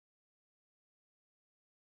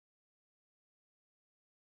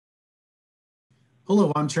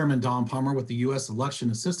Hello, I'm Chairman Don Palmer with the U.S.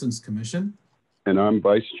 Election Assistance Commission. And I'm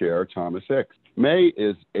Vice Chair Thomas Hicks. May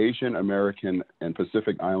is Asian American and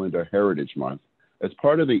Pacific Islander Heritage Month. As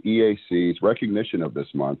part of the EAC's recognition of this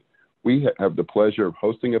month, we have the pleasure of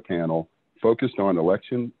hosting a panel focused on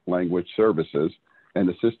election language services and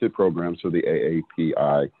assisted programs for the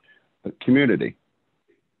AAPI community.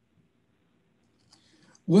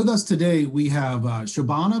 With us today, we have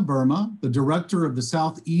Shobhana Verma, the Director of the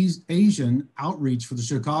Southeast Asian Outreach for the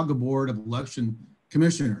Chicago Board of Election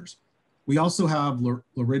Commissioners. We also have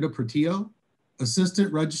Lorena Portillo,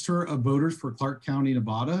 Assistant Registrar of Voters for Clark County,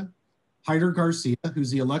 Nevada, Heider Garcia,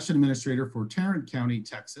 who's the Election Administrator for Tarrant County,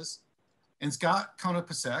 Texas, and Scott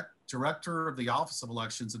Konopasek, Director of the Office of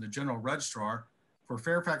Elections and the General Registrar for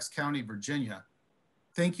Fairfax County, Virginia.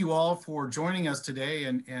 Thank you all for joining us today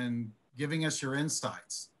and giving us your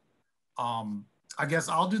insights. I guess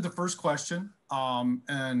I'll do the first question,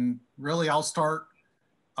 and really I'll start,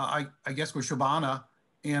 I guess, with Shobhana,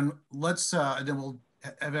 and let's, and then we'll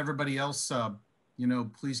have everybody else,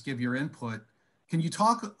 please give your input. Can you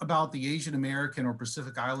talk about the Asian American or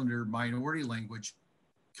Pacific Islander minority language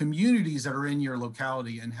communities that are in your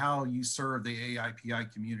locality and how you serve the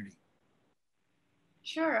AAPI community?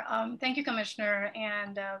 Sure. Thank you, Commissioner.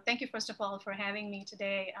 And thank you, first of all, for having me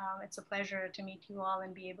today. It's a pleasure to meet you all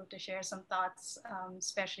and be able to share some thoughts,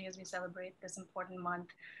 especially as we celebrate this important month.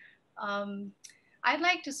 I'd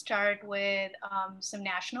like to start with some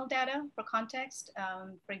national data for context.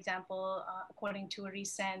 For example, according to a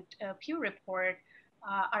recent Pew report,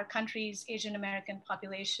 our country's Asian American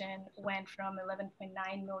population went from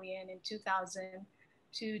 11.9 million in 2000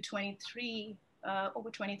 to over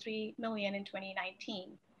 23 million in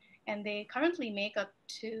 2019. And they currently make up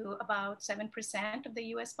to about 7% of the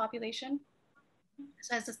US population.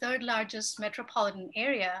 So as the third largest metropolitan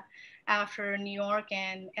area after New York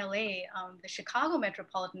and LA, the Chicago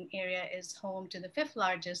metropolitan area is home to the fifth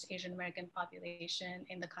largest Asian American population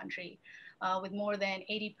in the country, with more than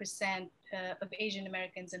 80% of Asian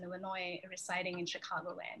Americans in Illinois residing in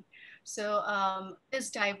Chicagoland. So it's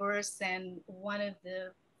diverse and one of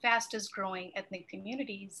the fastest growing ethnic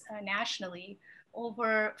communities nationally.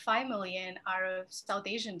 Over 5 million are of South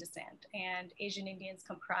Asian descent, and Asian Indians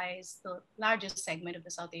comprise the largest segment of the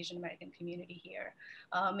South Asian American community here,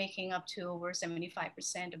 making up to over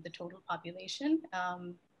 75% of the total population,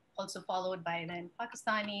 also followed by then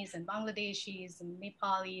Pakistanis and Bangladeshis and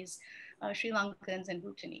Nepalis, Sri Lankans and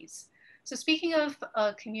Bhutanese. So speaking of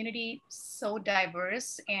a community so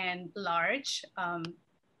diverse and large,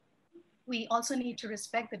 we also need to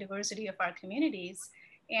respect the diversity of our communities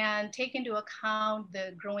and take into account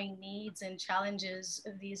the growing needs and challenges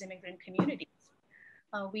of these immigrant communities.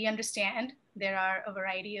 We understand there are a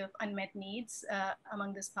variety of unmet needs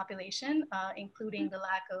among this population, including the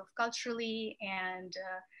lack of culturally and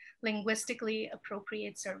linguistically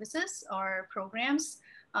appropriate services or programs.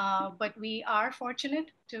 But we are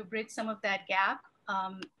fortunate to bridge some of that gap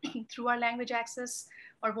through our language access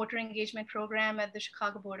or voter engagement program at the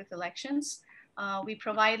Chicago Board of Elections. We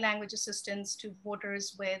provide language assistance to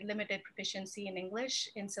voters with limited proficiency in English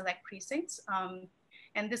in select precincts.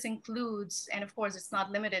 And this includes, and of course it's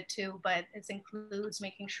not limited to, but it includes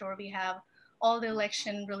making sure we have all the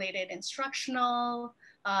election related instructional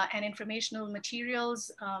and informational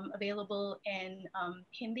materials available in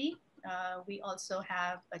Hindi. We also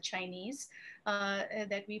have a Chinese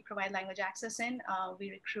that we provide language access in.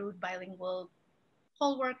 We recruit bilingual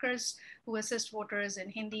poll workers who assist voters in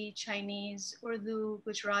Hindi, Chinese, Urdu,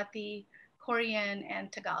 Gujarati, Korean,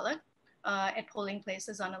 and Tagalog at polling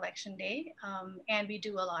places on election day. And we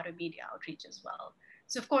do a lot of media outreach as well.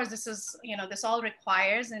 So of course, this is, this all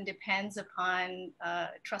requires and depends upon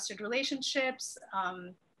trusted relationships,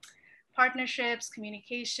 partnerships,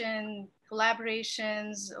 communication,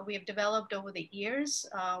 collaborations we have developed over the years,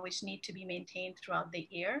 which need to be maintained throughout the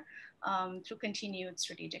year through continued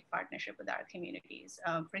strategic partnership with our communities.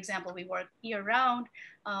 For example, we work year-round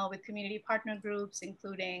with community partner groups,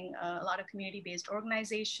 including a lot of community-based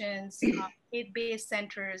organizations, aid-based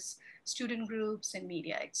centers, student groups, and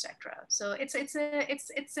media, etc. So it's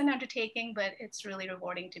an undertaking, but it's really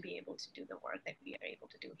rewarding to be able to do the work that we are able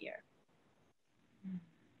to do here.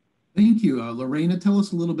 Thank you. Lorena, tell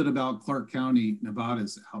us a little bit about Clark County,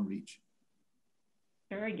 Nevada's outreach.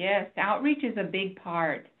 Sure, yes. Outreach is a big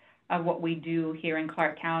part of what we do here in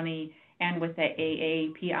Clark County and with the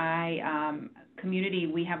AAPI community.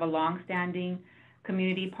 We have a longstanding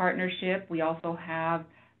community partnership. We also have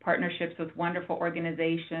partnerships with wonderful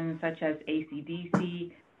organizations such as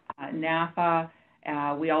ACDC, NAFA.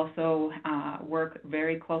 We also work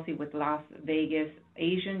very closely with Las Vegas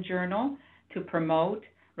Asian Journal to promote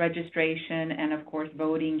registration and, of course,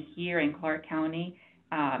 voting here in Clark County.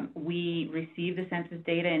 We received the census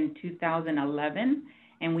data in 2011,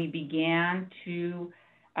 and we began to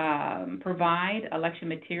provide election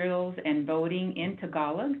materials and voting in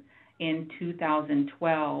Tagalog in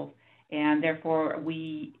 2012. And therefore,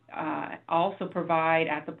 we also provide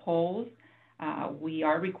at the polls. We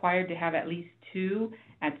are required to have at least 2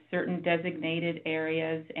 at certain designated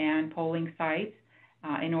areas and polling sites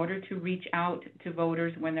in order to reach out to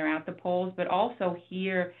voters when they're at the polls, but also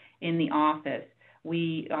here in the office.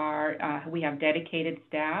 We have dedicated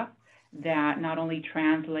staff that not only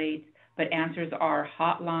translates but answers our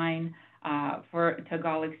hotline for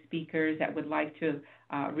Tagalog speakers that would like to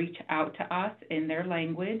reach out to us in their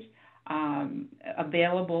language,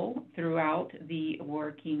 available throughout the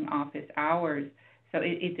working office hours. So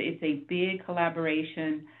it's a big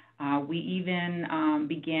collaboration. We even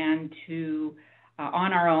began to,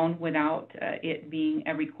 on our own, without it being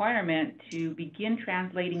a requirement, to begin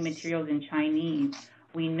translating materials in Chinese.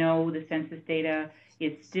 We know the census data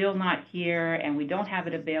is still not here and we don't have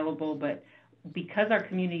it available, but because our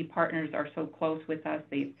community partners are so close with us,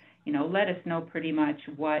 they've let us know pretty much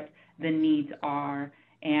what the needs are.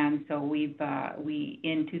 And so we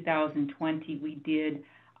in 2020, we did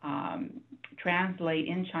translate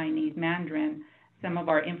in Chinese Mandarin some of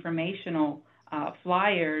our informational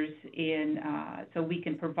flyers so we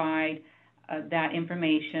can provide that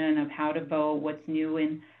information of how to vote, what's new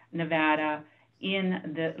in Nevada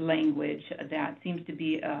in the language that seems to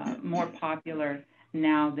be more popular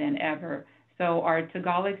now than ever. So our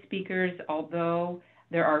Tagalog speakers, although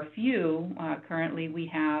there are few, currently we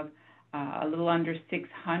have a little under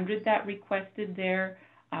 600 that requested their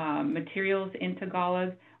materials in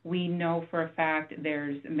Tagalog. We know for a fact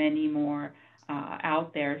there's many more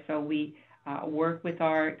out there. So we work with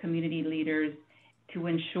our community leaders to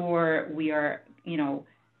ensure we are,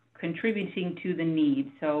 contributing to the needs.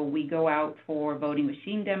 So we go out for voting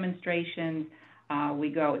machine demonstrations. We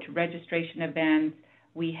go to registration events.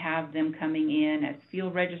 We have them coming in as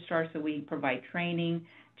field registrars, so we provide training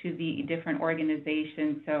to the different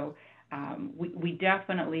organizations. So we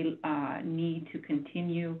definitely need to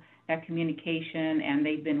continue that communication, and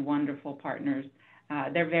they've been wonderful partners.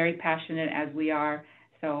 They're very passionate as we are,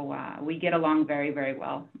 so we get along very, very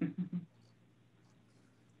well.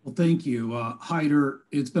 Well, thank you. Heider,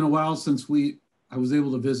 it's been a while since I was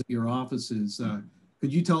able to visit your offices.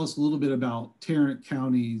 Could you tell us a little bit about Tarrant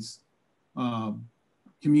County's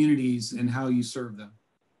communities and how you serve them?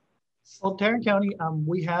 Well, Tarrant County,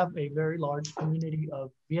 we have a very large community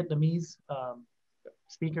of Vietnamese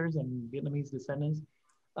speakers and Vietnamese descendants,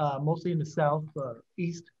 mostly in the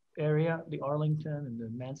southeast area, the Arlington and the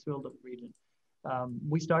Mansfield region.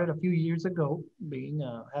 We started a few years ago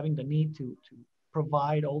having the need to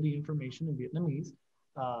provide all the information in Vietnamese,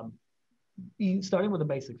 starting with the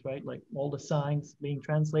basics, right? Like all the signs being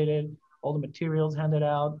translated, all the materials handed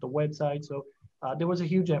out, the website. So there was a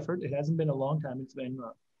huge effort. It hasn't been a long time. It's been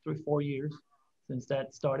 3-4 years since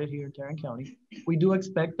that started here in Tarrant County. We do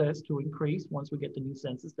expect this to increase once we get the new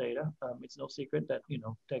census data. It's no secret that,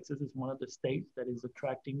 Texas is one of the states that is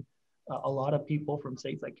attracting a lot of people from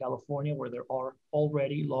states like California, where there are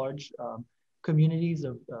already large communities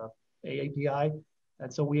of AAPI.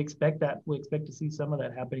 And so we expect to see some of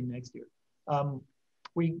that happening next year.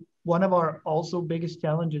 One of our also biggest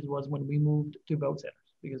challenges was when we moved to vote centers,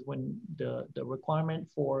 because when the requirement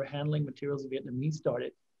for handling materials in Vietnamese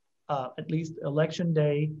started, at least election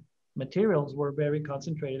day materials were very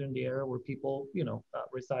concentrated in the area where people,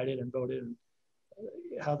 resided and voted, and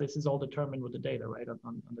how this is all determined with the data, right,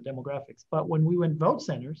 on the demographics. But when we went vote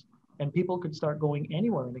centers and people could start going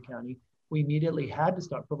anywhere in the county, we immediately had to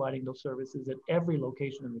start providing those services at every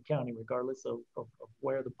location in the county, regardless of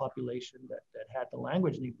where the population that had the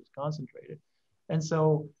language need was concentrated. And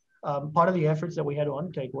so part of the efforts that we had to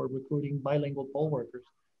undertake were recruiting bilingual poll workers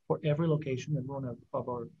for every location,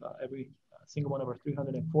 every single one of our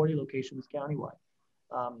 340 locations countywide.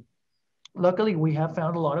 Luckily, we have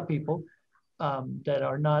found a lot of people that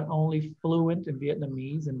are not only fluent in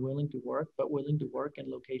Vietnamese and willing to work, but willing to work in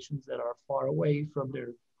locations that are far away from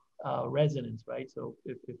their residents, right? So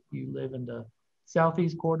if you live in the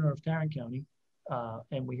southeast corner of Tarrant County,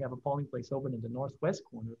 and we have a polling place open in the northwest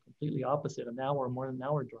corner, completely opposite, an hour or more than an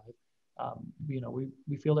hour drive,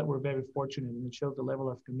 we feel that we're very fortunate, and it shows the level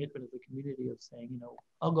of commitment of the community of saying,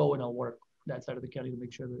 I'll go and I'll work that side of the county to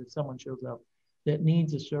make sure that if someone shows up that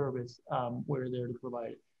needs a service, we're there to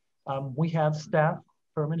provide it. We have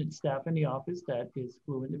permanent staff in the office that is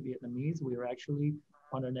fluent in Vietnamese. We are actually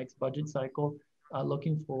on our next budget cycle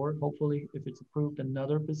looking for, hopefully, if it's approved,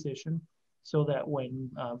 another position so that when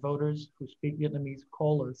voters who speak Vietnamese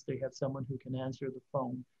call us, they have someone who can answer the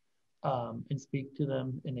phone and speak to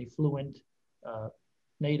them in a fluent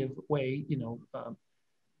native way,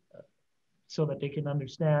 so that they can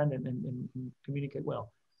understand and communicate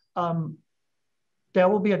well. That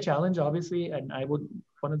will be a challenge, obviously, and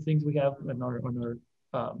one of the things we have on our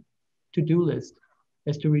to-do list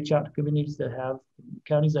is to reach out to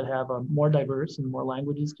counties that have more diverse and more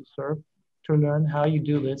languages to serve, to learn how you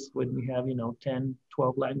do this when we have 10,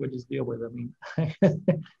 12 languages to deal with. I mean,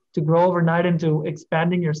 to grow overnight into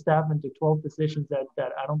expanding your staff into 12 positions, that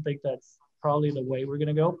I don't think that's probably the way we're going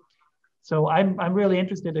to go. So I'm really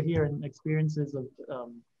interested to hear experiences of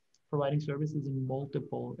providing services in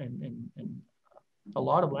multiple and a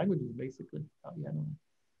lot of languages, basically. Yeah.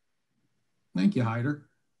 Thank you, Heider.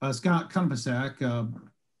 Scott Konopasek,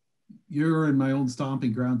 you're in my old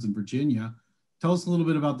stomping grounds in Virginia. Tell us a little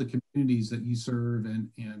bit about the communities that you serve and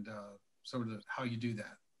sort of how you do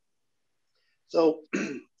that. So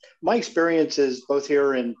my experience is both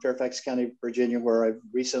here in Fairfax County, Virginia, where I've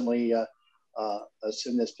recently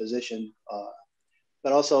assumed this position,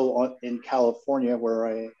 but also in California, where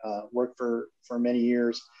I worked for many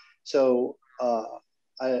years. So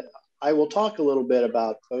I will talk a little bit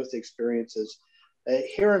about both experiences.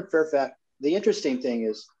 Here in Fairfax, the interesting thing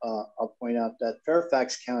is, I'll point out that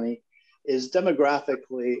Fairfax County is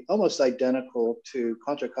demographically almost identical to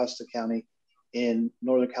Contra Costa County in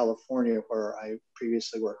Northern California, where I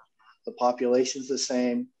previously worked. The population's the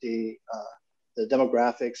same, the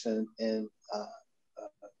demographics and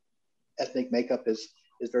ethnic makeup is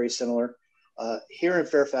very similar. Here in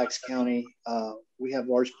Fairfax County, we have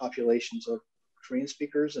large populations of Korean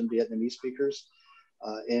speakers and Vietnamese speakers.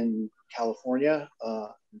 In California,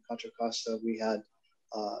 in Contra Costa, we had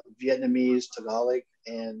Vietnamese, Tagalog,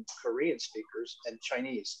 and Korean speakers, and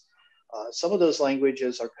Chinese. Some of those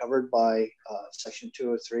languages are covered by Section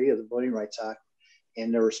 203 of the Voting Rights Act,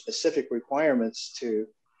 and there were specific requirements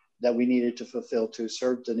that we needed to fulfill to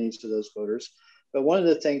serve the needs of those voters. But one of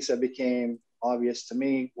the things that became obvious to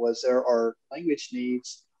me was there are language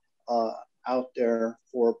needs out there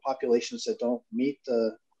for populations that don't meet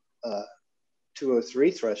the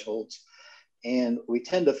 203 thresholds. And we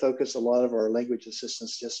tend to focus a lot of our language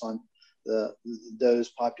assistance just on those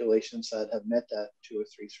populations that have met that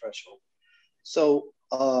 203 threshold. So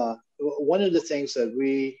one of the things that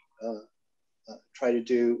we try to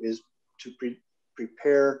do is to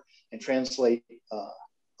prepare and translate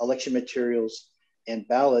election materials and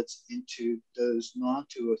ballots into those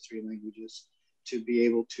non-203 languages to be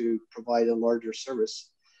able to provide a larger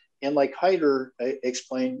service. And like Heider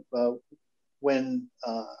explained,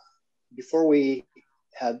 before we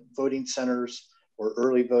had voting centers or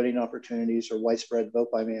early voting opportunities or widespread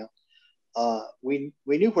vote by mail, we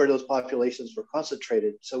knew where those populations were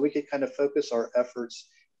concentrated, so we could kind of focus our efforts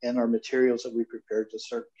and our materials that we prepared to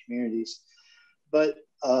serve communities. But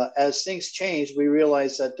as things changed, we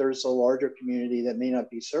realized that there's a larger community that may not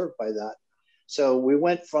be served by that. So we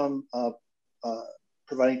went from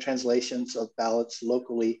providing translations of ballots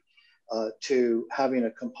locally to having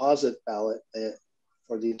a composite ballot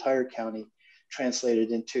for the entire county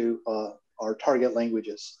translated into our target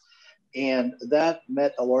languages. And that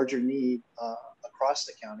met a larger need across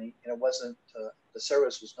the county, and it wasn't, the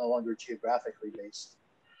service was no longer geographically based.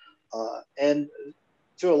 And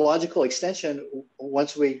to a logical extension,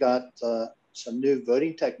 once we got some new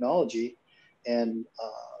voting technology and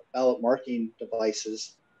ballot marking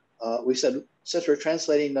devices, we said, since we're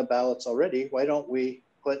translating the ballots already, why don't we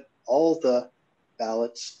put all the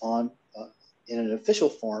ballots on in an official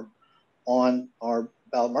form on our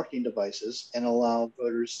ballot marking devices and allow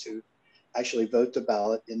voters to actually vote the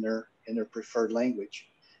ballot in their preferred language.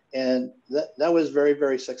 And that was very,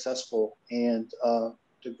 very successful. And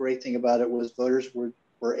the great thing about it was voters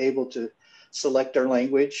were able to select their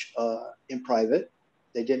language in private.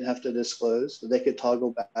 They didn't have to disclose. They could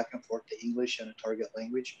toggle back and forth to English and a target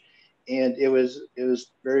language. And it was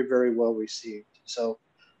very, very well received. So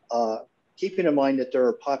keeping in mind that there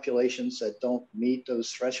are populations that don't meet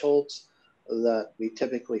those thresholds that we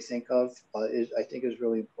typically think of, I think is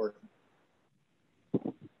really important.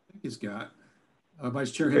 Thank you, Scott.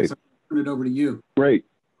 Vice Chair Hicks, I'll turn it over to you. Great.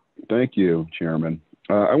 Thank you, Chairman.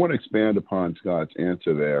 I want to expand upon Scott's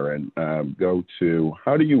answer there and go to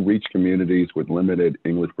how do you reach communities with limited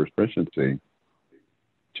English proficiency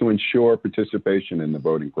to ensure participation in the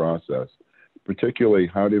voting process? Particularly,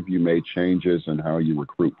 how have you made changes in how you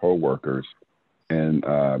recruit poll workers and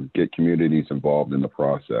get communities involved in the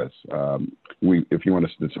process? If you want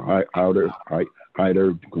to,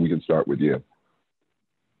 Heider, we can start with you.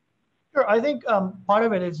 Sure. I think part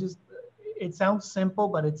of it is just it sounds simple,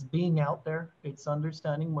 but it's being out there. It's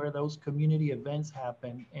understanding where those community events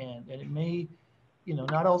happen, and it may,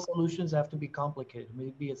 not all solutions have to be complicated. It may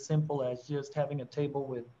be as simple as just having a table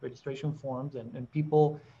with registration forms and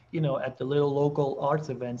people, at the little local arts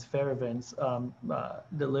events, fair events,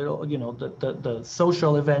 the little, the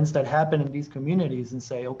social events that happen in these communities, and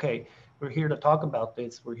say, okay, we're here to talk about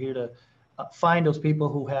this. We're here to find those people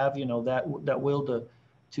who have, that will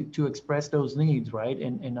to express those needs, right?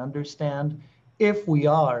 And understand if we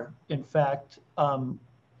are, in fact,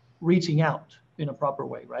 reaching out in a proper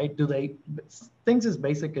way, right? Do they, things as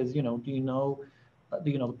basic as, do you know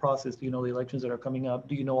the process? Do you know the elections that are coming up?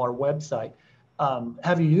 Do you know our website?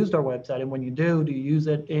 Have you used our website? And when you do you use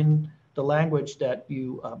it in the language that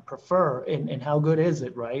you prefer? And how good is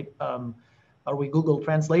it, right? Are we Google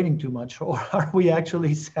translating too much, or are we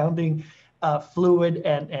actually sounding fluid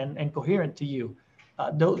and coherent to you?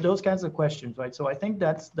 Those kinds of questions, right? So I think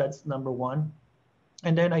that's number one.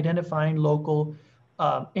 And then identifying local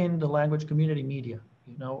in the language community media.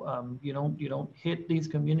 You don't hit these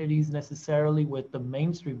communities necessarily with the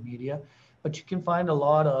mainstream media, but you can find a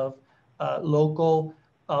lot of local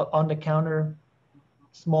on the counter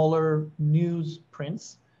smaller news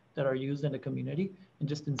prints that are used in the community, and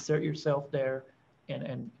just insert yourself there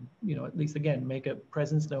and at least again make a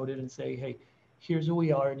presence noted and say, hey, here's who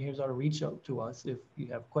we are and here's how to reach out to us if you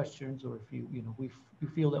have questions, or if you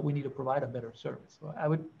feel that we need to provide a better service. So I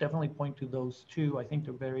would definitely point to those two. I think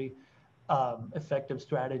they're very effective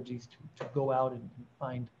strategies to go out and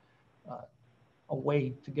find a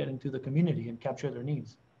way to get into the community and capture their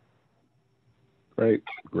needs. Great.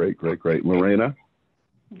 Lorena?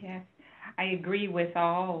 Yes, I agree with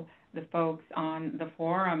all the folks on the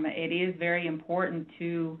forum. It is very important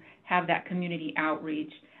to have that community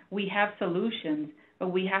outreach. We have solutions, but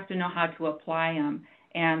we have to know how to apply them.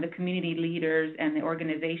 And the community leaders and the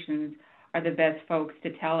organizations are the best folks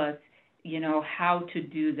to tell us, how to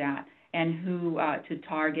do that and who to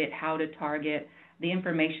target, how to target, the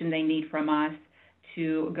information they need from us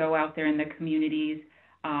to go out there in the communities.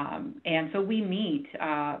 And so we meet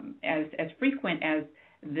as frequent as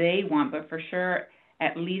they want, but for sure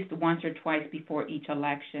at least once or twice before each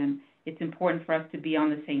election. It's important for us to be on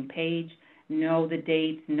the same page, know the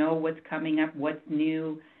dates, know what's coming up, what's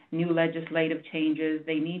new legislative changes.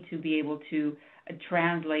 They need to be able to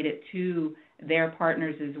translate it to their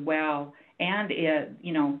partners as well. And,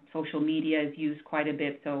 social media is used quite a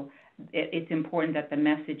bit, so it's important that the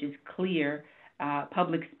message is clear.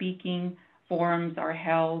 Public speaking forums are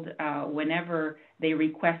held whenever they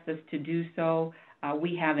request us to do so.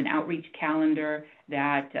 We have an outreach calendar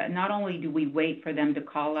that not only do we wait for them to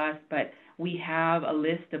call us, but we have a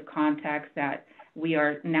list of contacts that we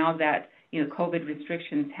are, now that COVID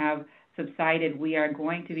restrictions have subsided, we are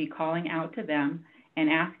going to be calling out to them and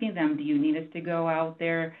asking them, do you need us to go out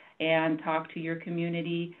there and talk to your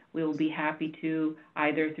community? We will be happy to,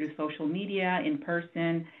 either through social media, in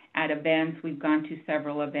person, at events. We've gone to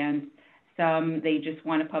several events. Some they just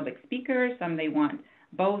want a public speaker, some they want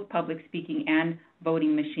both public speaking and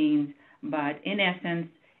voting machines. But in essence,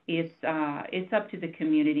 it's up to the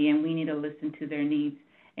community, and we need to listen to their needs.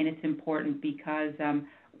 And it's important because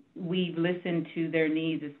we've listened to their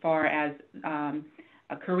needs as far as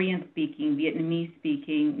Korean speaking, Vietnamese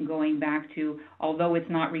speaking, going back to, although it's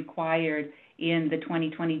not required, in the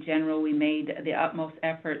 2020 general, we made the utmost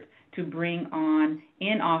effort to bring on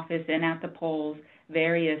in office and at the polls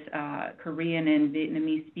various Korean and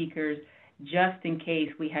Vietnamese speakers, just in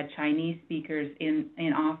case we had Chinese speakers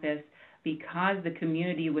in office, because the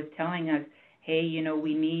community was telling us, hey,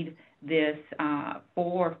 we need this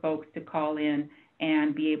for folks to call in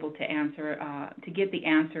and be able to answer, to get the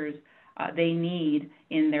answers they need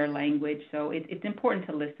in their language. So it's important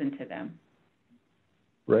to listen to them.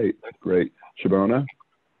 Great. Shobhana?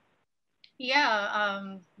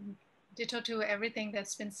 Yeah, ditto to everything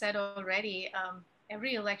that's been said already.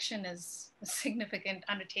 Every election is a significant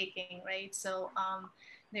undertaking, right? So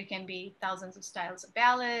there can be thousands of styles of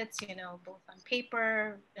ballots, both on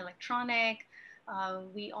paper, electronic.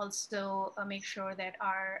 We also make sure that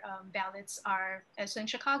our ballots are, so in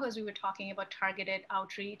Chicago, as we were talking about targeted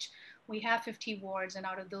outreach, we have 50 wards, and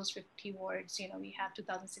out of those 50 wards, we have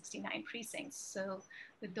 2,069 precincts. So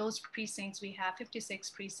with those precincts, we have 56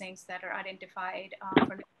 precincts that are identified for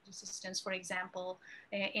language assistance, for example,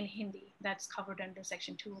 in Hindi. That's covered under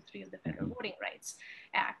Section 203 of the Federal Voting Rights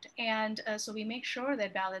Act. And so we make sure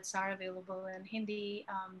that ballots are available in Hindi.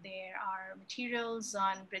 There are materials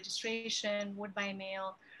on registration, vote by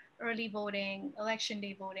mail, early voting, election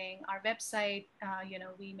day voting. Our website,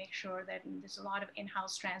 we make sure that there's a lot of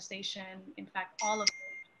in-house translation. In fact, all of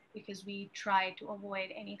because we try to avoid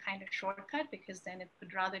any kind of shortcut, because then it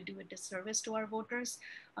would rather do a disservice to our voters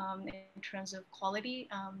in terms of quality,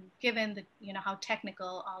 given the, how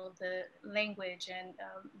technical all of the language and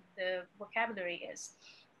the vocabulary is.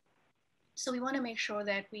 So we want to make sure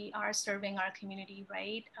that we are serving our community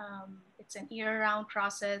right. It's an year-round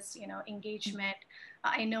process, engagement.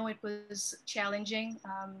 I know it was challenging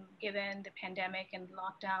given the pandemic and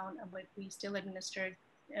lockdown, but we still administered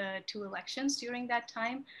 2 elections during that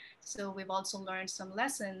time. So we've also learned some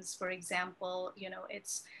lessons. For example,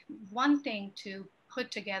 it's one thing to put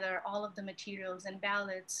together all of the materials and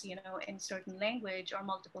ballots, in certain language or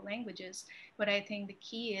multiple languages. But I think the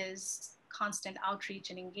key is constant outreach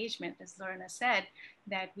and engagement, as Lorena said,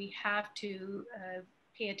 that we have to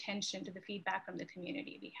pay attention to the feedback from the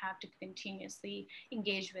community. We have to continuously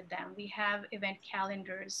engage with them. We have event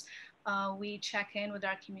calendars. We check in with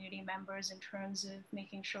our community members in terms of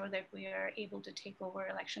making sure that we are able to take over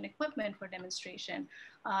election equipment for demonstration.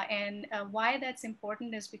 And why that's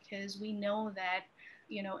important is because we know that,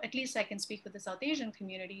 at least I can speak with the South Asian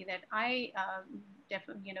community that I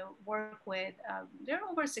definitely, work with. There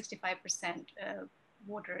are over 65%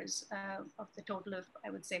 voters of the total of, I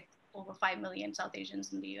would say, over 5 million South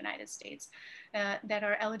Asians in the United States that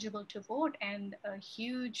are eligible to vote. And a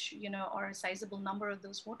huge, or a sizable number of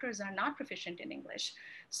those voters are not proficient in English.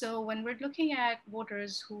 So when we're looking at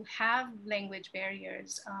voters who have language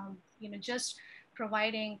barriers, just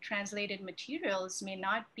providing translated materials may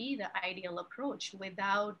not be the ideal approach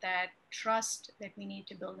without that trust that we need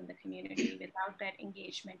to build in the community, without that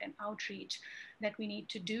engagement and outreach that we need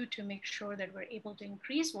to do to make sure that we're able to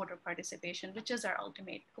increase voter participation, which is our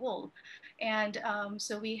ultimate goal. And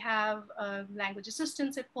so we have language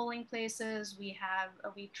assistants at polling places. We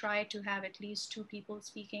try to have at least 2 people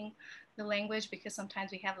speaking the language, because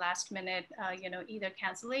sometimes we have last minute, either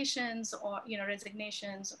cancellations or,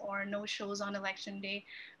 resignations or no shows on election day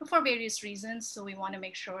for various reasons. So we want to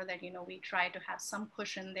make sure that, we try to have some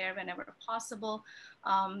cushion there whenever possible.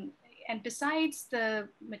 And besides the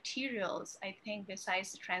materials, I think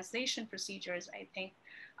besides the translation procedures, I think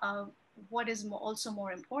what is also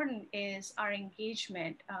more important is our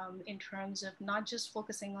engagement in terms of not just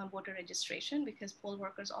focusing on voter registration, because poll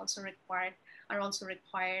workers are also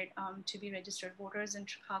required to be registered voters in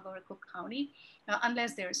Chicago or Cook County,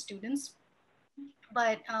 unless they're students.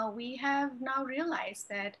 But we have now realized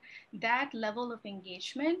that that level of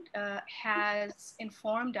engagement has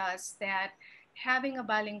informed us that having a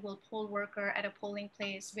bilingual poll worker at a polling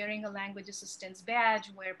place, wearing a language assistance badge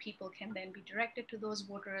where people can then be directed to those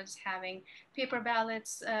voters, having paper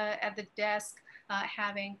ballots at the desk,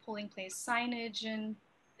 having polling place signage, and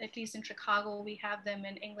at least in Chicago, we have them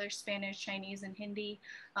in English, Spanish, Chinese, and Hindi.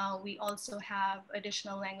 We also have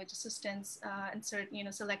additional language assistance in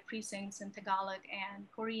certain, select precincts in Tagalog and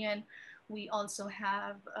Korean. We also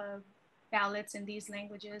have ballots in these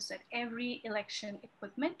languages at every election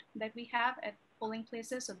equipment that we have at polling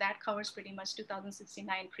places. So that covers pretty much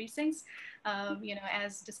 2,069 precincts.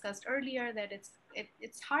 As discussed earlier, that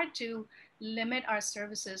it's hard to limit our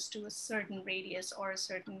services to a certain radius or a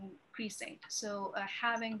certain precinct. So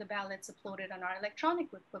having the ballots uploaded on our electronic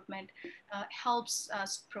equipment helps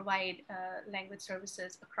us provide language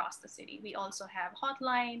services across the city. We also have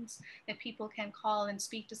hotlines that people can call and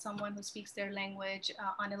speak to someone who speaks their language.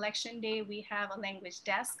 On election day, we have a language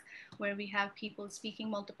desk where we have people speaking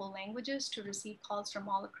multiple languages to receive calls from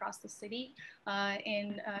all across the city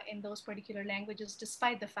in those particular languages,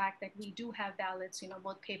 despite the fact that we do have ballots,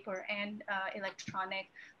 both paper and electronic.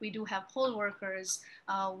 We do have poll workers.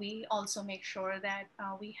 We also make sure that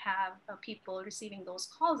we have people receiving those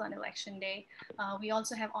calls on election day. We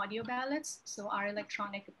also have audio ballots. So our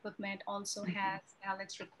electronic equipment also has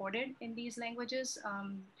ballots recorded in these languages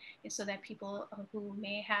so that people who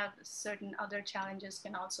may have certain other challenges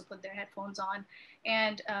can also put their headphones on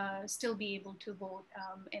and still be able to vote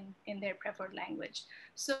in their preferred language.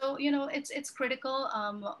 So, it's critical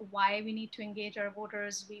why we need to engage our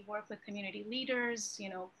voters. We work with community leaders,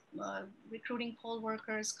 recruiting poll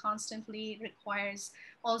workers constantly requires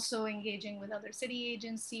also engaging with other city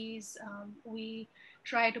agencies. We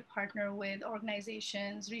try to partner with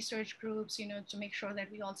organizations, research groups, to make sure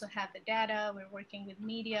that we also have the data. We're working with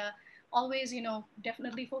media, always,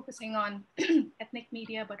 definitely focusing on ethnic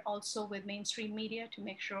media, but also with mainstream media to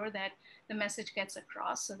make sure that the message gets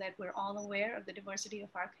across so that we're all aware of the diversity of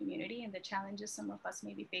our community and the challenges some of us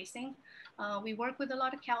may be facing. We work with a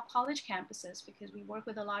lot of college campuses because we work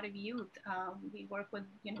with a lot of youth. We work with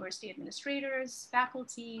university administrators,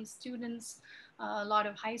 faculty, students, a lot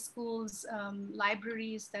of high schools,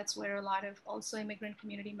 libraries. That's where a lot of also immigrant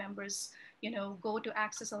community members go to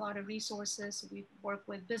access a lot of resources. We work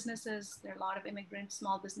with businesses. There are a lot of immigrant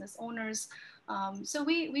small business owners. So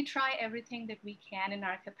we try everything that we can in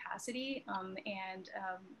our capacity, and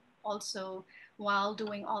also while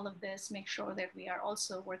doing all of this, make sure that we are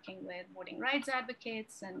also working with voting rights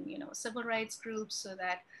advocates and civil rights groups, so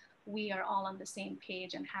that we are all on the same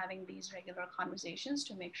page and having these regular conversations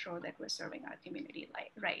to make sure that we're serving our community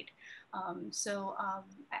right.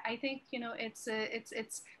 I think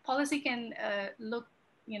it's policy can look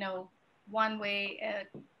one way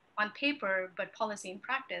on paper, but policy in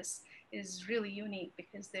practice is really unique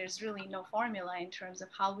because there's really no formula in terms of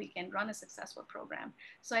how we can run a successful program.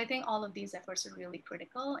 So I think all of these efforts are really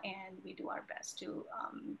critical, and we do our best to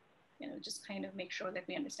just kind of make sure that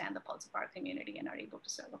we understand the pulse of our community and are able to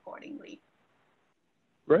serve accordingly.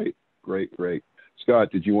 Great.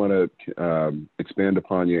 Scott, did you want to expand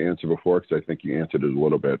upon your answer before? Because I think you answered it a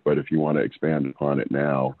little bit, but if you want to expand upon it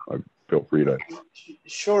now, feel free to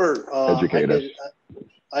educate us.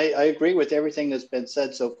 I agree with everything that's been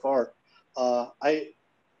said so far.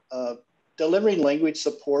 Delivering language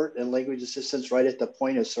support and language assistance right at the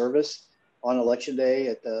point of service on election day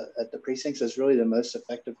at the precincts is really the most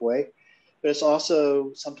effective way, but it's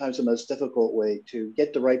also sometimes the most difficult way to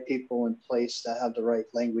get the right people in place that have the right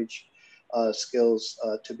language skills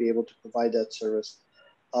to be able to provide that service.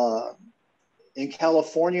 In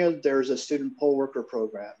California, there's a student poll worker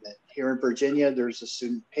program. And here in Virginia, there's a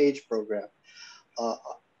student page program.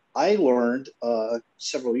 I learned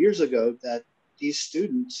several years ago that these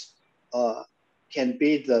students can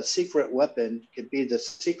be the secret weapon, could be the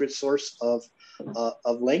secret source of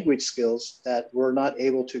language skills that we're not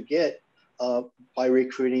able to get by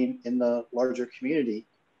recruiting in the larger community.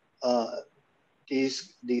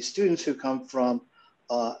 These students who come from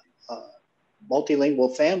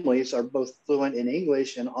multilingual families are both fluent in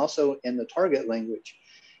English and also in the target language.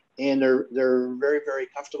 And they're very, very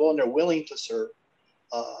comfortable and they're willing to serve.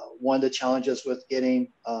 One of the challenges with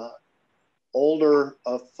getting older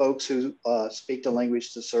folks who speak the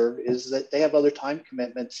language to serve is that they have other time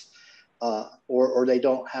commitments or they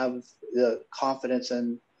don't have the confidence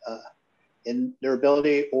in their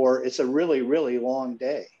ability, or it's a really, really long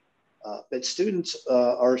day. But students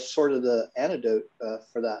are sort of the antidote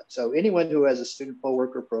for that. So anyone who has a student poll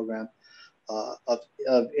worker program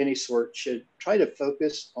of any sort should try to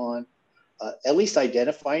focus on at least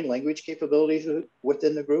identifying language capabilities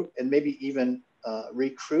within the group, and maybe even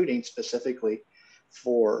recruiting specifically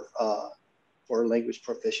for language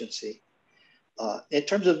proficiency. In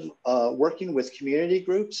terms of working with community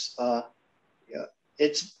groups,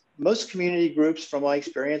 most community groups, from my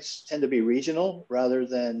experience, tend to be regional rather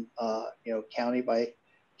than county by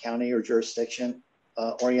county or jurisdiction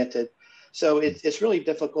oriented. So it's really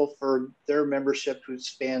difficult for their membership who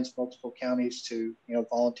spans multiple counties to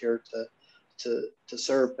volunteer to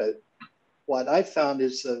serve. But what I've found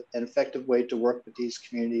is an effective way to work with these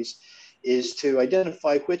communities is to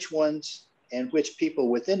identify which ones and which people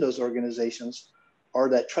within those organizations are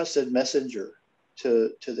that trusted messenger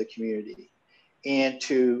to the community, and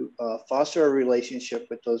to foster a relationship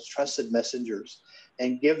with those trusted messengers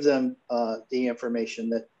and give them the information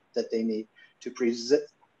that they need to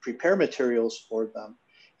prepare materials for them,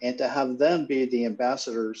 and to have them be the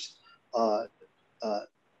ambassadors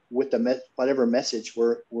with whatever message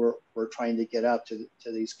we're trying to get out to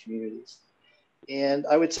these communities. And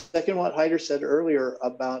I would second what Heider said earlier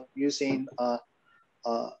about using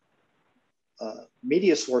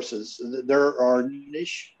media sources. There are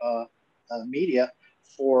niche media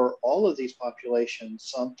for all of these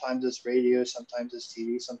populations. Sometimes it's radio, sometimes it's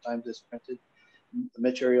TV, sometimes it's printed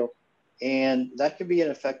material. And that can be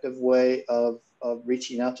an effective way of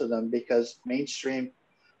reaching out to them, because mainstream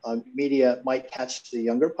media might catch the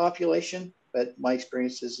younger population, but my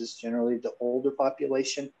experience is it's generally the older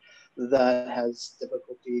population that has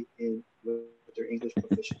difficulty with their English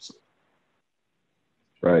proficiency.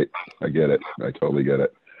 Right, I get it. I totally get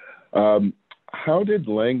it. How did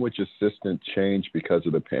language assistance change because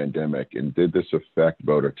of the pandemic, and did this affect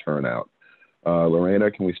voter turnout? Lorena,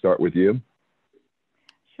 can we start with you?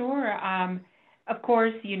 Sure. Of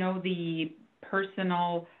course, the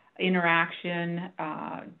personal interaction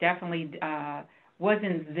definitely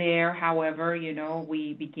wasn't there. However,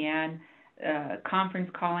 we began conference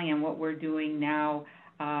calling, and what we're doing now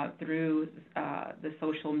through the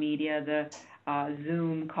social media, the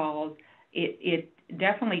Zoom calls, it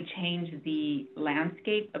definitely changed the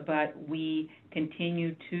landscape, but we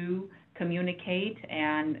continue to communicate.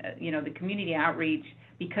 And, the community outreach,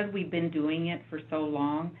 because we've been doing it for so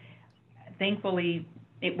long, thankfully,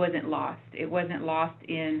 it wasn't lost. It wasn't lost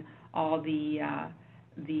in all the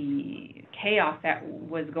the chaos that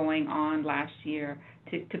was going on last year,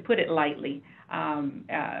 to put it lightly.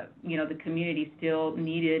 The community still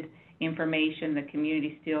needed information. The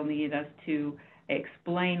community still needed us to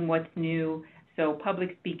explain what's new. So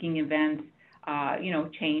public speaking events,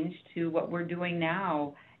 changed to what we're doing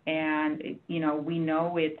now. And, we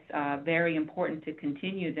know it's very important to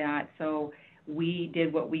continue that. So we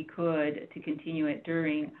did what we could to continue it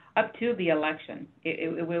up to the election.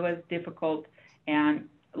 It was difficult and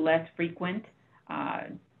less frequent,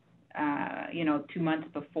 2 months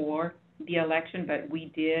before the election, but we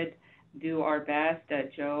did do our best.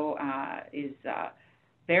 Joe is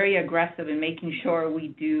very aggressive in making sure we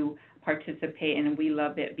do participate, and we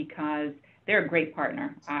love it because they're a great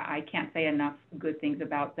partner. I can't say enough good things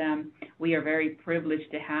about them. We are very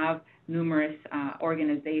privileged to have numerous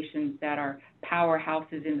organizations that are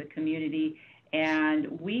powerhouses in the community,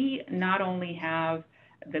 and we not only have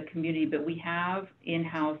the community, but we have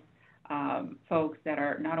in-house folks that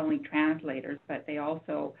are not only translators, but they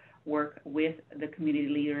also work with the community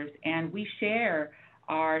leaders, and we share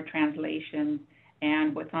our translations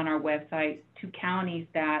and what's on our website to counties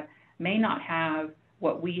that may not have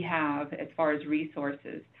what we have as far as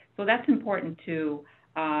resources. So that's important to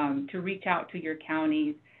reach out to your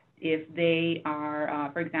counties if they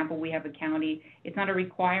are, for example, we have a county, it's not a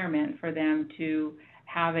requirement for them to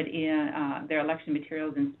have it in their election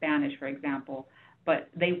materials in Spanish, for example, but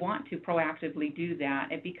they want to proactively do that.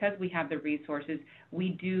 And because we have the resources, we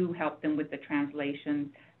do help them with the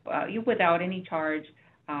translation without any charge.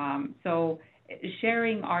 So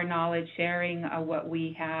sharing our knowledge, sharing what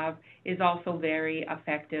we have is also very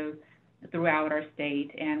effective throughout our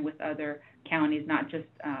state and with other counties, not just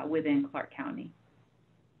within Clark County.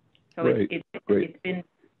 So it's been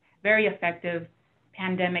very effective.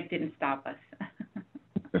 Pandemic didn't stop us.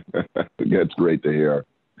 That's great to hear.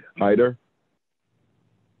 Heider?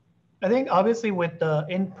 I think obviously with the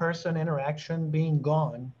in-person interaction being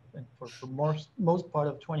gone, and for most part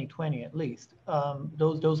of 2020 at least,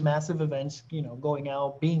 those massive events, going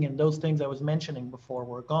out, being in those things I was mentioning before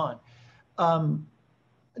were gone.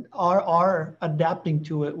 Our adapting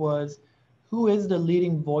to it was, who is the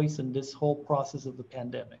leading voice in this whole process of the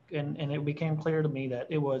pandemic? And it became clear to me that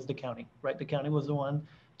it was the county, right? The county was the one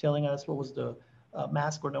telling us what was the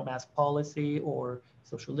mask or no mask policy, or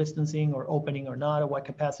social distancing, or opening or not, at what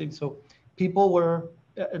capacity. So people were,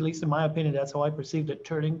 at least in my opinion, that's how I perceived it,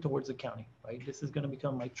 turning towards the county, right? This is going to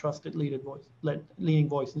become my trusted leading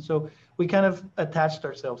voice. And so we kind of attached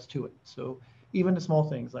ourselves to it. So even the small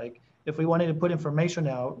things, like if we wanted to put information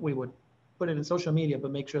out, we would put it in social media, but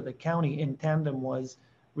make sure the county in tandem was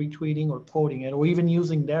retweeting or quoting it, or even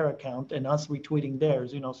using their account and us retweeting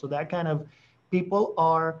theirs, so that kind of, people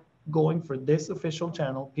are going for this official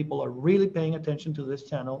channel, people are really paying attention to this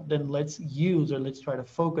channel, then let's try to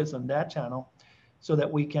focus on that channel so that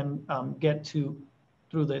we can get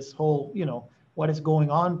through this whole, what is going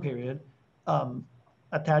on period,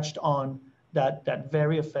 attached on that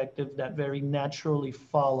very effective, that very naturally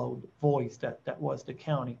followed voice that was the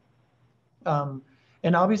county.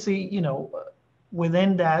 And obviously,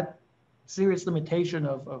 within that serious limitation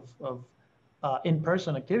of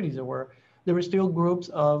in-person activities, there were still groups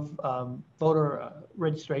of voter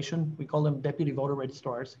registration. We call them deputy voter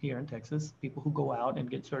registrars here in Texas, people who go out and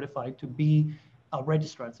get certified to be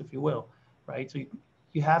registrants, if you will, right? So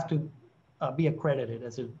you have to be accredited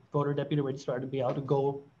as a voter deputy registrar to be able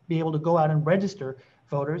to go out and register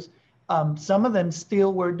voters. Some of them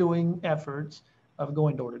still were doing efforts of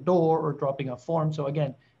going door to door or dropping off forms. So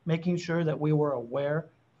again, making sure that we were aware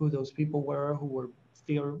who those people were who were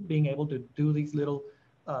still being able to do these little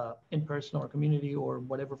in-person or community or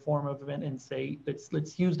whatever form of event, and say,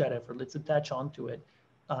 let's use that effort, let's attach onto it.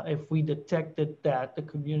 If we detected that the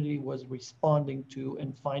community was responding to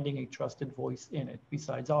and finding a trusted voice in it,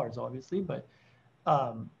 besides ours, obviously, but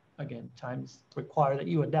again, times require that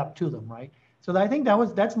you adapt to them, right? So I think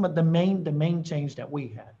that's the main change that we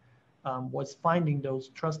had. Was finding those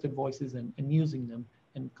trusted voices and using them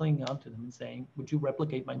and clinging onto them and saying, would you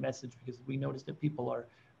replicate my message? Because we noticed that people are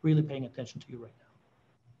really paying attention to you right now.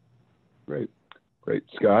 Great.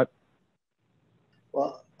 Scott?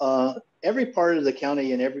 Well, every part of the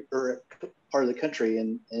county and every part of the country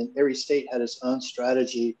and every state had its own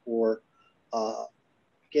strategy for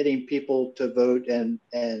getting people to vote and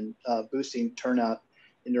boosting turnout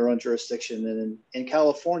in their own jurisdiction. And in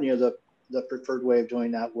California, the preferred way of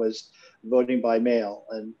doing that was voting by mail.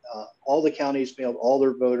 And all the counties mailed all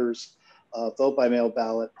their voters vote by mail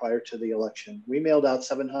ballot prior to the election. We mailed out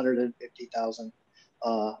 750,000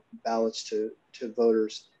 ballots to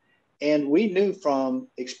voters. And we knew from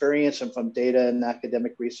experience and from data and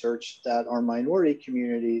academic research that our minority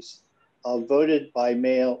communities voted by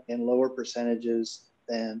mail in lower percentages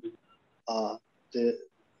than the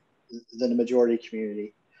majority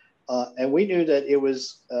community. And we knew that it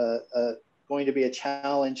was going to be a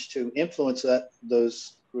challenge to influence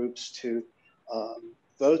those groups to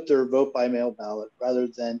vote their vote by mail ballot rather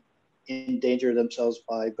than endanger themselves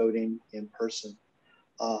by voting in person.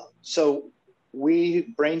 So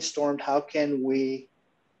we brainstormed how can we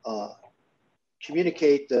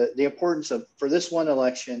communicate the importance of, for this one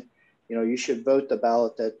election, you should vote the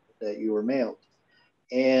ballot that you were mailed.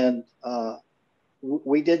 And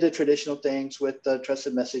we did the traditional things with the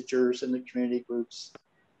trusted messengers and the community groups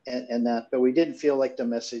and that, but we didn't feel like the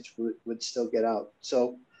message would still get out.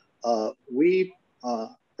 So we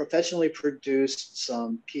professionally produced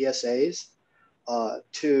some PSAs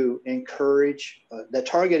to encourage, that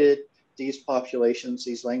targeted these populations,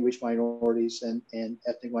 these language minorities and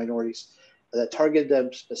ethnic minorities, that targeted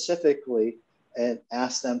them specifically and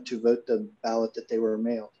asked them to vote the ballot that they were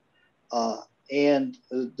mailed. And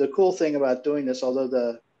the cool thing about doing this, although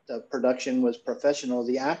the production was professional,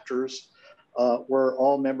 the actors were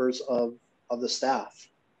all members of the staff.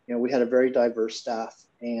 We had a very diverse staff,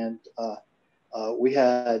 and we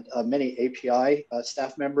had many API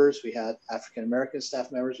staff members, we had African-American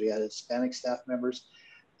staff members, we had Hispanic staff members,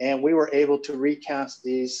 and we were able to recast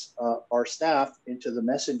these, our staff into the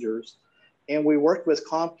messengers. And we worked with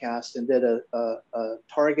Comcast and did a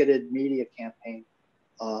targeted media campaign.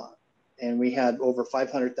 And we had over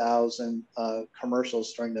 500,000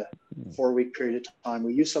 commercials during the 4-week period of time.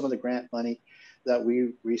 We used some of the grant money that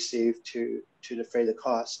we received to defray the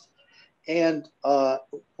cost. And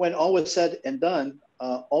when all was said and done,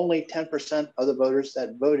 only 10% of the voters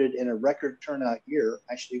that voted in a record turnout year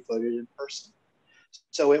actually voted in person.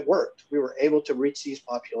 So it worked. We were able to reach these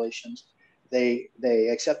populations. They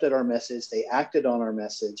accepted our message. They acted on our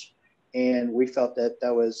message. And we felt that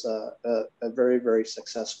that was a very, very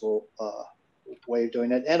successful way of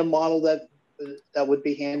doing it, and a model that would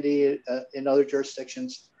be handy in other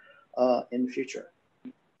jurisdictions in the future.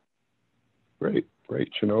 Great.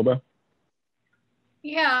 Shinoba?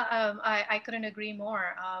 Yeah, I couldn't agree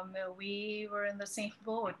more. We were in the same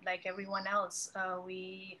boat like everyone else.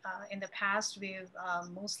 In the past, we've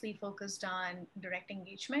mostly focused on direct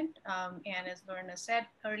engagement. And as Lorena said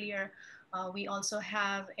earlier, we also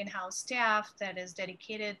have in-house staff that is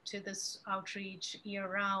dedicated to this outreach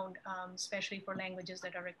year-round, especially for languages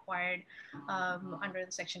that are required under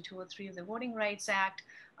the Section 203 of the Voting Rights Act.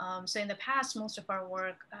 So in the past, most of our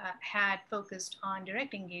work had focused on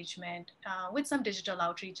direct engagement with some digital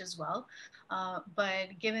outreach as well.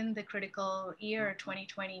 But given the critical year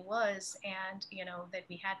 2020 was, and that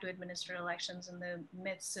we had to administer elections in the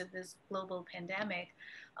midst of this global pandemic,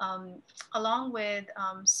 along with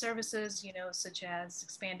services, such as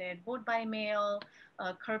expanded vote by mail,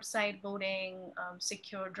 curbside voting,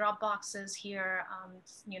 secure drop boxes here,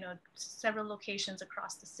 several locations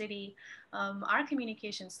across the city. Our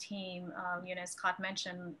communications team, as Scott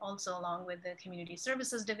mentioned, also along with the community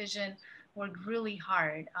services division, worked really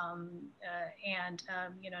hard.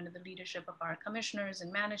 Under the leadership of our commissioners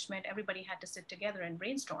and management, everybody had to sit together and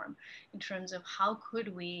brainstorm in terms of how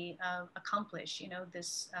could we accomplish,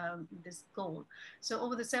 this goal. So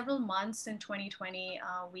over the several months in 2020,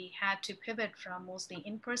 we had to pivot from mostly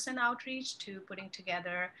in-person outreach to putting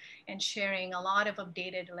together and sharing a lot of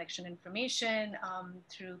updated election information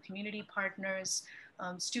through community partners,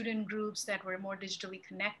 student groups that were more digitally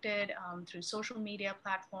connected, through social media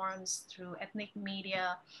platforms, through ethnic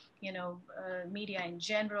media, media in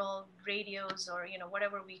general, radios, or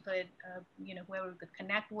whatever we could, whoever we could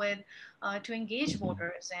connect with, to engage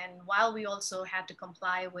voters. And while we also had to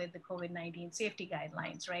comply with the COVID-19 safety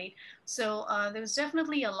guidelines, right? So there was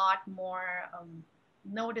definitely a lot more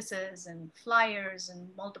notices and flyers in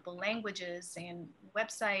multiple languages and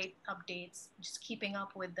website updates, just keeping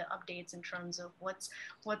up with the updates in terms of what's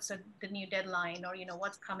the new deadline, or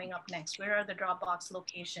what's coming up next, where are the Dropbox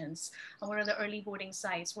locations, what are the early voting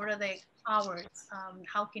sites, what are the hours,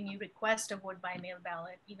 how can you request a vote by mail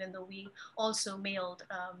ballot, even though we also mailed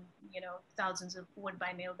thousands of vote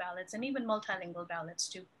by mail ballots and even multilingual ballots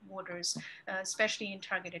to voters, especially in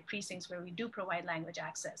targeted precincts where we do provide language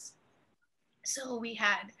access. So we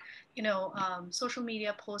had, social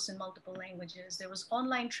media posts in multiple languages. There was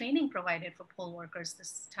online training provided for poll workers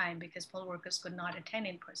this time because poll workers could not attend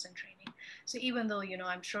in-person training. So even though,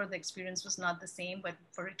 I'm sure the experience was not the same, but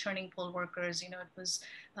for returning poll workers, it was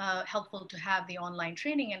helpful to have the online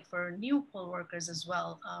training, and for new poll workers as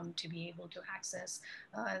well, to be able to access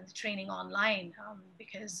the training online,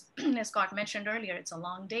 because as Scott mentioned earlier, it's a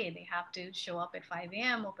long day. They have to show up at 5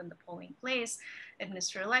 a.m., open the polling place,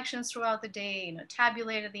 administer elections throughout the day,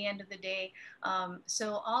 tabulate at the end of the day.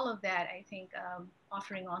 So all of that, I think,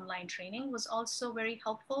 offering online training was also very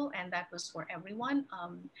helpful, and that was for everyone.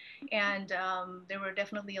 There were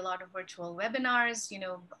definitely a lot of virtual webinars.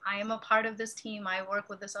 I am a part of this team. I work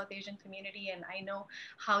with the South Asian community, and I know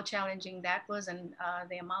how challenging that was, and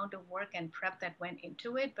the amount of work and prep that went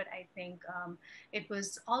into it. But I think it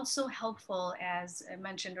was also helpful, as I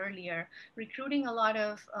mentioned earlier, recruiting a lot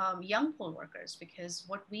of young poll workers, because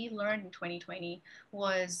what we learned in 2020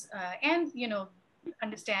 was,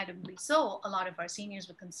 understandably so, a lot of our seniors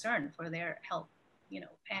were concerned for their health.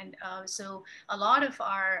 So a lot of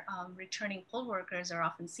our returning poll workers are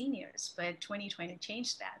often seniors, but 2020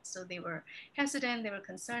 changed that. So they were hesitant, they were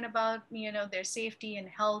concerned about, their safety and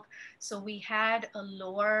health. So we had a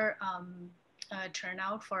lower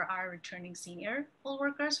turnout for our returning senior poll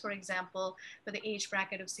workers. For example, for the age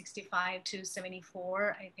bracket of 65 to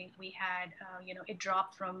 74, I think we had, it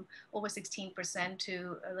dropped from over 16%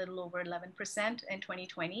 to a little over 11% in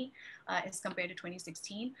 2020 as compared to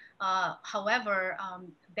 2016. However,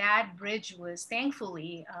 that bridge was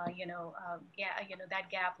thankfully, that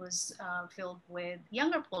gap was filled with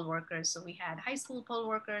younger poll workers. So we had high school poll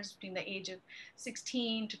workers between the age of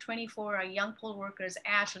 16 to 24. Our young poll workers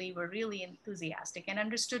actually were really enthusiastic and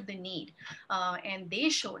understood the need. And they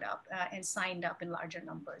showed up and signed up in larger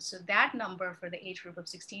numbers. So that number for the age group of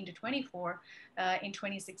 16 to 24 in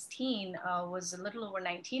 2016 was a little over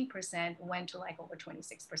 19%, went to like over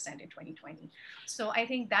 26% in 2020. So I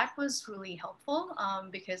think that was really helpful,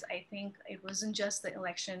 because I think it wasn't just the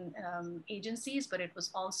election agencies, but it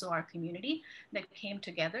was also our community that came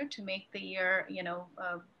together to make the year,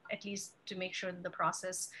 at least to make sure that the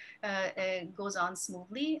process goes on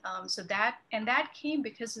smoothly. That came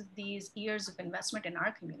because of these years of investment in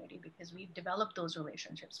our community, because we've developed those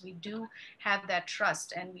relationships. We do have that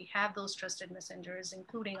trust, and we have those trusted messengers,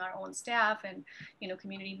 including our own staff and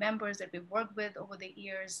community members that we've worked with over the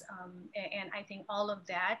years. And I think all of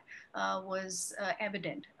that was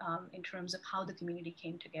evident in terms of how the community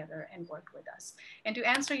came together and worked with us. And to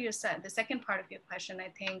answer the second part of your question, I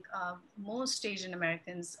think most Asian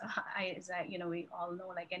Americans, we all know,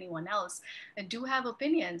 like anyone else, do have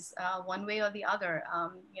opinions one way or the other,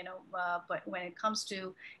 but when it comes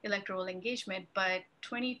to electoral engagement. But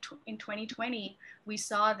in 2020, we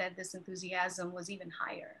saw that this enthusiasm was even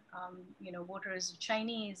higher. Voters of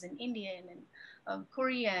Chinese and Indian and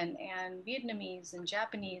Korean and Vietnamese and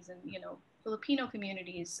Japanese and, Filipino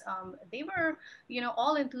communities, they were,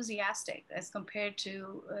 all enthusiastic as compared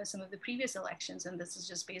to some of the previous elections. And this is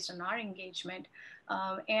just based on our engagement.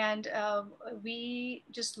 We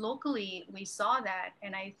just locally, we saw that.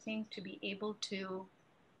 And I think to be able to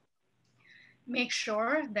make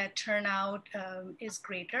sure that turnout is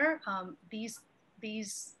greater,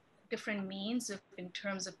 these different means in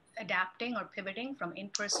terms of adapting or pivoting from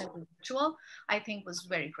in-person to virtual, I think was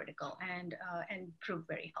very critical and proved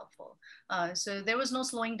very helpful. So there was no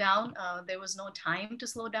slowing down. There was no time to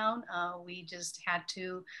slow down. We just had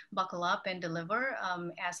to buckle up and deliver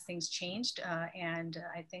as things changed.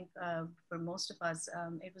 I think for most of us,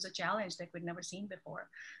 it was a challenge that we'd never seen before,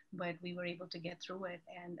 but we were able to get through it.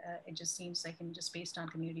 And it just seems like, just based on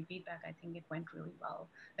community feedback, I think it went really well.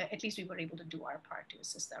 At least we were able to do our part to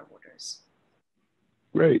assist our voters.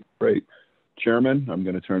 Great. Chairman, I'm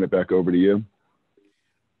going to turn it back over to you.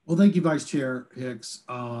 Well, thank you, Vice Chair Hicks.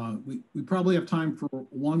 We probably have time for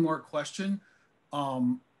one more question.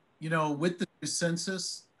 With the new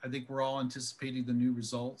census, I think we're all anticipating the new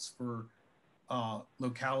results for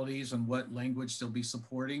localities and what language they'll be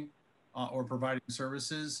supporting or providing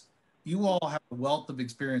services. You all have a wealth of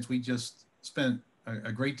experience. We just spent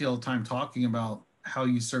a great deal of time talking about how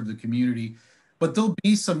you serve the community. But there'll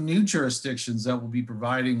be some new jurisdictions that will be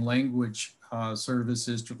providing language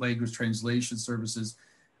services, language translation services.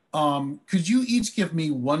 Could you each give me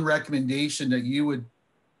one recommendation that you would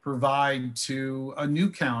provide to a new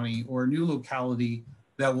county or a new locality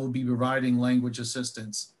that will be providing language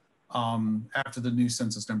assistance after the new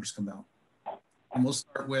census numbers come out? And we'll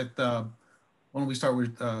start with, why don't we start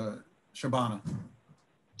with Shobhana?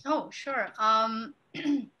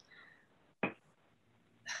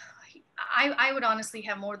 I would honestly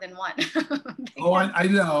have more than one. Oh, I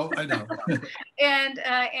know.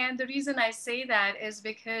 And the reason I say that is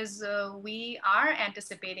because we are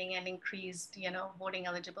anticipating an increased, voting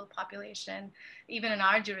eligible population, even in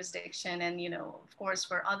our jurisdiction, and of course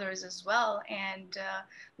for others as well. And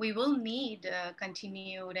we will need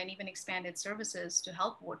continued and even expanded services to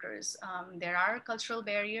help voters. There are cultural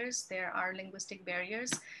barriers, there are linguistic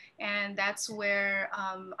barriers, and that's where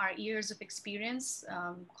our years of experience,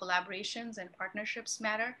 collaborations, and partnerships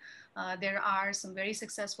matter. There are some very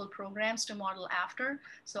successful programs to model after.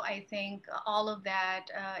 So I think all of that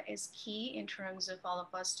is key in terms of all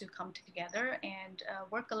of us to come together and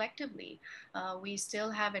work collectively. We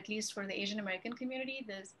still have, at least for the Asian American community,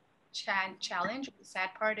 this challenge. The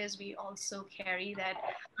sad part is we also carry that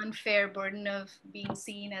unfair burden of being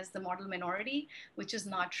seen as the model minority, which is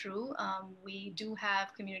not true. We do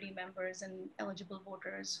have community members and eligible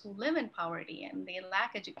voters who live in poverty, and they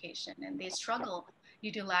lack education and they struggle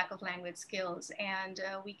due to lack of language skills. And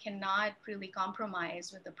we cannot really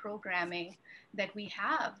compromise with the programming that we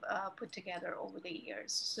have put together over the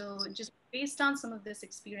years. So just based on some of this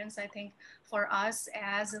experience, I think for us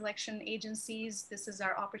as election agencies, this is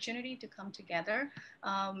our opportunity to come together.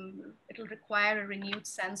 It'll require a renewed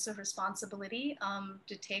sense of responsibility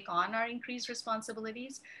to take on our increased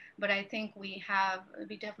responsibilities. But I think we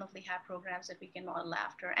definitely have programs that we can model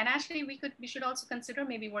after. And actually, we should also consider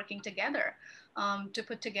maybe working together to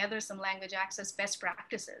put together some language access best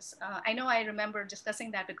practices. I remember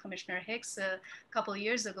discussing that with Commissioner Hicks a couple of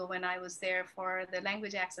years ago when I was there for the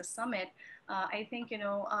Language Access Summit. I think,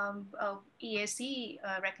 EAC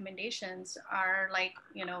recommendations are like,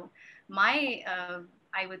 my,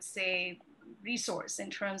 I would say, resource in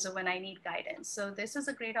terms of when I need guidance. So this is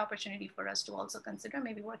a great opportunity for us to also consider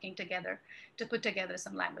maybe working together to put together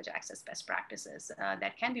some language access best practices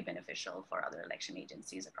that can be beneficial for other election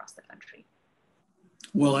agencies across the country.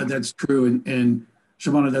 Well, that's true. And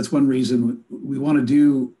Shobhana, that's one reason we want to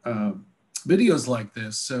do videos like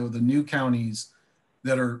this. So the new counties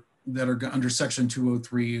that are under Section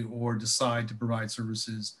 203 or decide to provide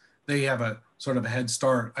services, they have a sort of a head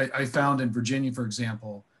start. I found in Virginia, for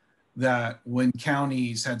example, that when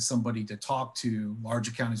counties had somebody to talk to,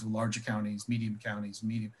 larger counties with larger counties, medium,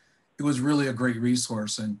 it was really a great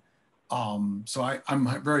resource. And so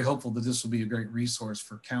I'm very hopeful that this will be a great resource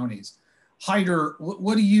for counties. Heider,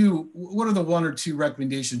 what are the one or two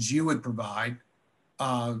recommendations you would provide,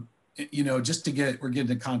 just we're getting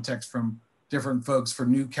the context from different folks for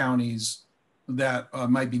new counties that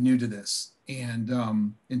might be new to this and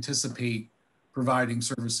anticipate providing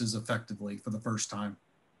services effectively for the first time?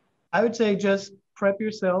 I would say just prep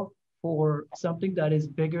yourself for something that is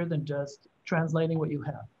bigger than just translating what you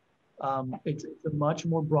have. It's a much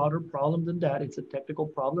more broader problem than that. It's a technical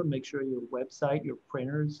problem. Make sure your website, your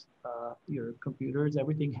printers, your computers,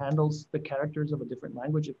 everything handles the characters of a different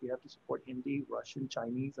language. If you have to support Hindi, Russian,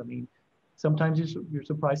 Chinese, I mean, sometimes you're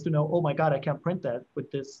surprised to know, oh my God, I can't print that with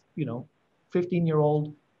this,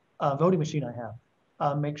 15-year-old voting machine I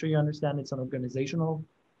have. Make sure you understand it's an organizational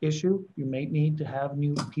issue. You may need to have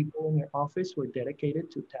new people in your office who are dedicated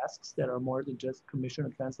to tasks that are more than just commission or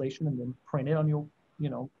translation and then print it on your,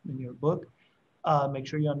 in your book. Make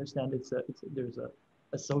sure you understand there's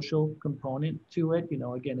a social component to it.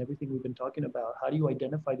 Again, everything we've been talking about. How do you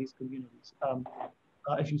identify these communities?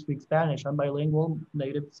 If you speak Spanish, I'm bilingual,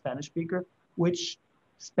 native Spanish speaker. Which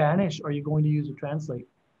Spanish are you going to use to translate?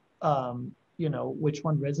 Which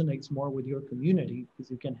one resonates more with your community?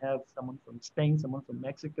 Because you can have someone from Spain, someone from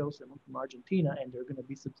Mexico, someone from Argentina, and they're going to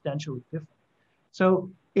be substantially different. So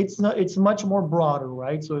it's much more broader,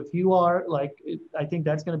 right? So if you are I think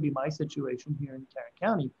that's going to be my situation here in Tarrant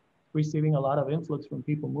County, receiving a lot of influx from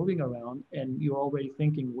people moving around, and you're already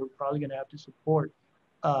thinking we're probably going to have to support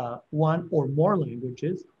one or more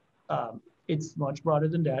languages. It's much broader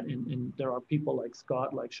than that. And there are people like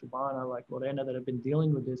Scott, like Shobhana, like Lorena that have been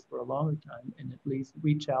dealing with this for a longer time, and at least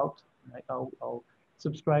reach out. I'll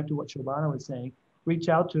subscribe to what Shobhana was saying. Reach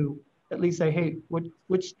out to at least say, hey,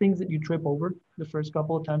 which things that you trip over the first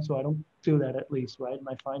couple of times so I don't do that at least, right? And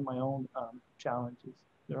I find my own challenges.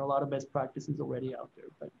 There are a lot of best practices already out there,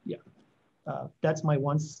 but yeah, that's my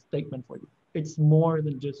one statement for you. It's more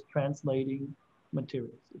than just translating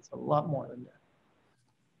materials. It's a lot more than that.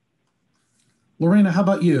 Lorena, how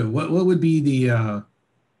about you? What would be the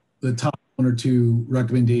top one or two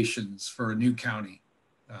recommendations for a new county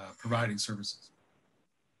providing services?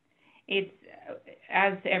 It's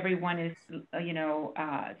as everyone is,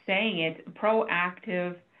 saying it,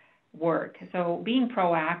 proactive work. So being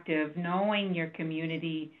proactive, knowing your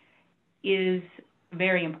community is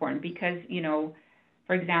very important because,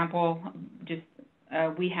 for example, just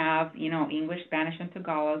we have, you know, English, Spanish, and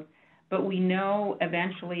Tagalog, but we know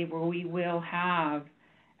eventually where we will have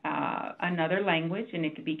another language, and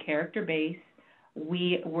it could be character-based.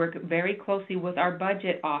 We work very closely with our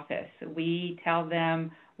budget office. We tell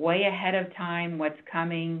them way ahead of time what's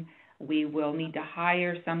coming. We will need to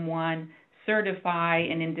hire someone, certify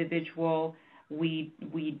an individual. We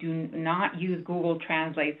do not use Google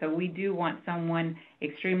Translate, so we do want someone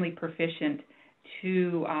extremely proficient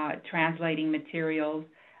to translating materials.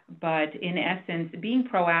 But in essence, being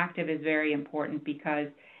proactive is very important because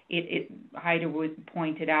Heider would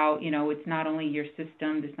pointed out, you know, it's not only your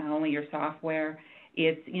systems, it's not only your software,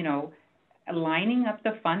 it's, you know, lining up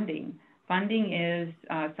the funding. Funding is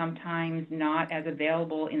sometimes not as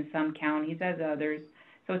available in some counties as others.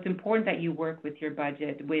 So it's important that you work with your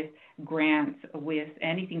budget, with grants, with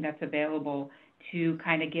anything that's available to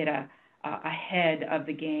kind of get ahead of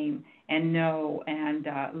the game and know and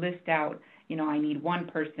list out, you know, I need one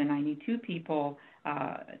person, I need two people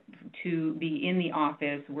to be in the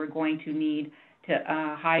office. We're going to need to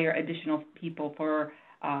hire additional people for,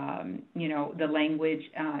 you know, the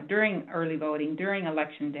language during early voting, during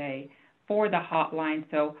election day, for the hotline.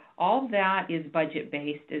 So all that is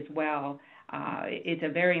budget-based as well. It's a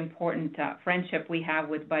very important friendship we have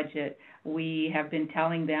with budget. We have been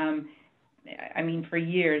telling them, I mean, for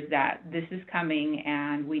years that this is coming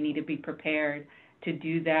and we need to be prepared to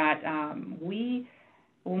do that.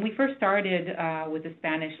 When we first started with the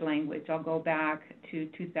Spanish language, I'll go back to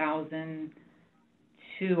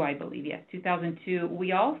 2002, I believe, yes, 2002,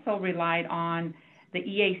 we also relied on the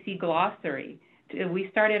EAC glossary. We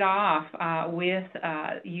started off with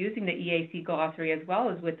using the EAC glossary as well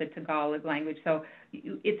as with the Tagalog language. So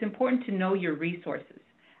it's important to know your resources.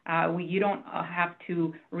 You don't have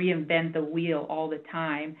to reinvent the wheel all the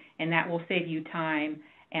time, and that will save you time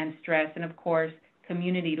and stress. And of course,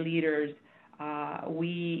 community leaders,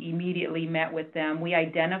 we immediately met with them. We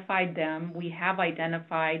identified them. We have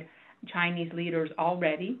identified Chinese leaders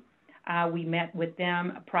already. We met with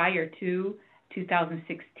them prior to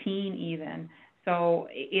 2016 even. So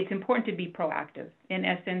it's important to be proactive. In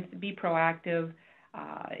essence, be proactive.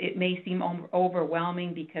 It may seem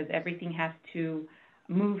overwhelming because everything has to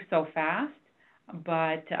move so fast,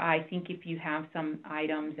 but I think if you have some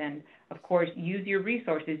items and, of course, use your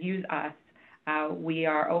resources, use us. We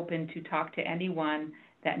are open to talk to anyone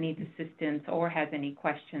that needs assistance or has any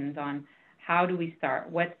questions on how do we start,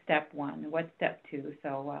 what's step one, what's step two.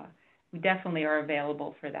 So we definitely are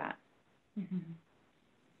available for that.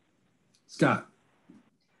 Scott.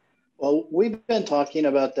 Well, we've been talking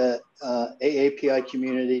about the AAPI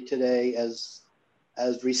community today as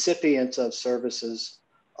recipients of services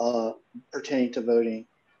pertaining to voting.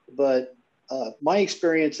 But my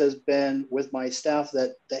experience has been with my staff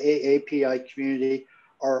that the AAPI community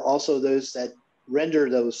are also those that render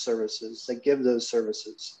those services, that give those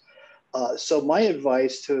services. So my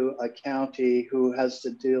advice to a county who has to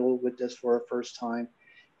deal with this for a first time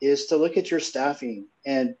is to look at your staffing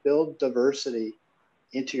and build diversity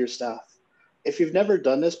into your staff. If you've never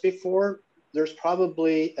done this before, there's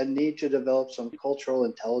probably a need to develop some cultural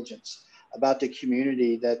intelligence about the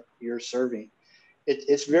community that you're serving.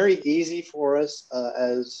 It's very easy for us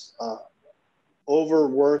as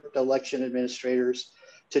overworked election administrators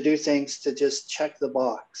to do things to just check the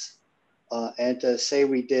box and to say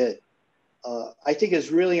we did. I think it's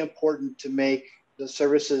really important to make the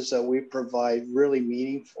services that we provide really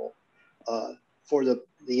meaningful for the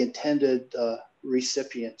intended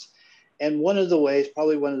recipients. And one of the ways,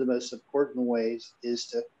 probably one of the most important ways, is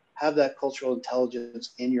to have that cultural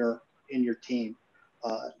intelligence in your team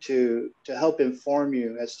to help inform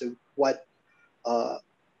you as to what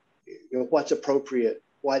what's appropriate,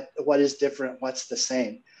 what is different, what's the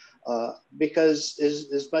same. Because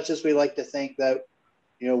as much as we like to think that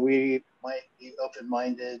we might be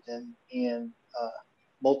open-minded and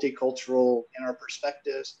multicultural in our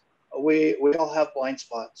perspectives, we all have blind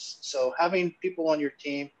spots. So having people on your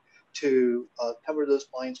team to cover those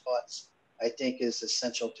blind spots, I think, is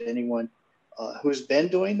essential to anyone who's been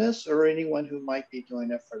doing this or anyone who might be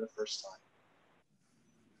doing it for the first time.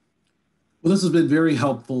 Well, this has been very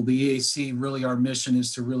helpful. The EAC, really our mission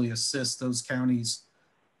is to really assist those counties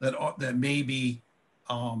that may be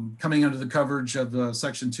coming under the coverage of the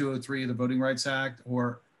Section 203 of the Voting Rights Act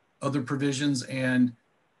or other provisions, and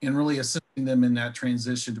really assisting them in that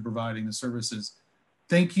transition to providing the services.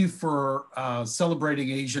 Thank you for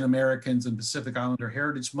celebrating Asian Americans and Pacific Islander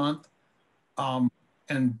Heritage Month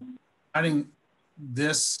and adding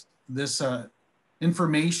this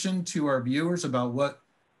information to our viewers about what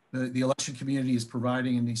the election community is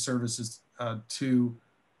providing in these services to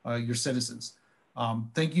your citizens.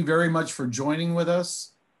 Thank you very much for joining with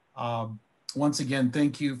us. Once again,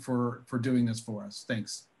 thank you for doing this for us.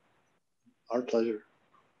 Thanks. Our pleasure.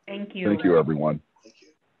 Thank you. Thank you, everyone. Thank you.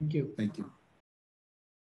 Thank you. Thank you.